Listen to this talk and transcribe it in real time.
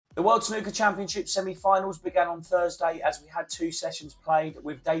The World Snooker Championship semi-finals began on Thursday as we had two sessions played,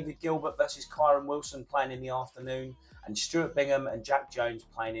 with David Gilbert versus Kyron Wilson playing in the afternoon and Stuart Bingham and Jack Jones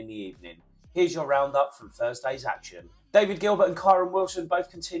playing in the evening. Here's your roundup from Thursday's action. David Gilbert and Kyron Wilson both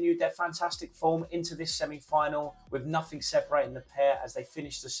continued their fantastic form into this semi-final, with nothing separating the pair as they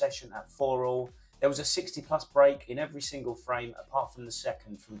finished the session at 4-all. There was a 60-plus break in every single frame apart from the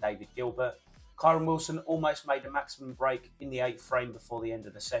second from David Gilbert. Kyron Wilson almost made a maximum break in the 8th frame before the end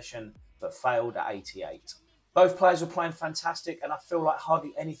of the session, but failed at 88. Both players were playing fantastic, and I feel like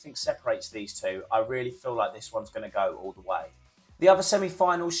hardly anything separates these two. I really feel like this one's going to go all the way. The other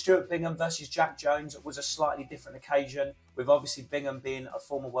semi-final, Stuart Bingham versus Jack Jones, was a slightly different occasion, with obviously Bingham being a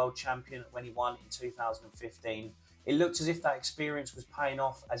former world champion when he won in 2015. It looked as if that experience was paying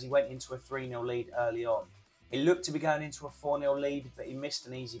off as he went into a 3-0 lead early on. He looked to be going into a 4-0 lead, but he missed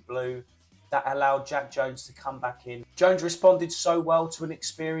an easy blue. That allowed Jack Jones to come back in. Jones responded so well to an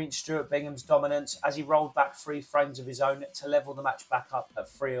experienced Stuart Bingham's dominance as he rolled back 3 frames of his own to level the match back up at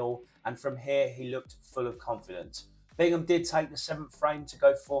 3-all, and from here he looked full of confidence. Bingham did take the 7th frame to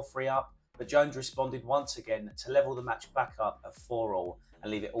go 4-3 up, but Jones responded once again to level the match back up at 4-all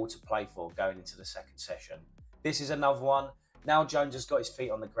and leave it all to play for going into the second session. This is another one. Now Jones has got his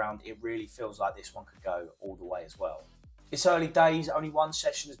feet on the ground, it really feels like this one could go all the way as well. It's early days, only one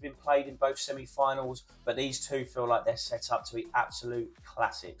session has been played in both semi-finals, but these two feel like they're set up to be absolute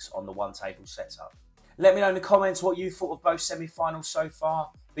classics on the one-table setup. Let me know in the comments what you thought of both semi-finals so far.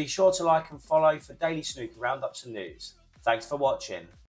 Be sure to like and follow for daily snooker roundups and news. Thanks for watching.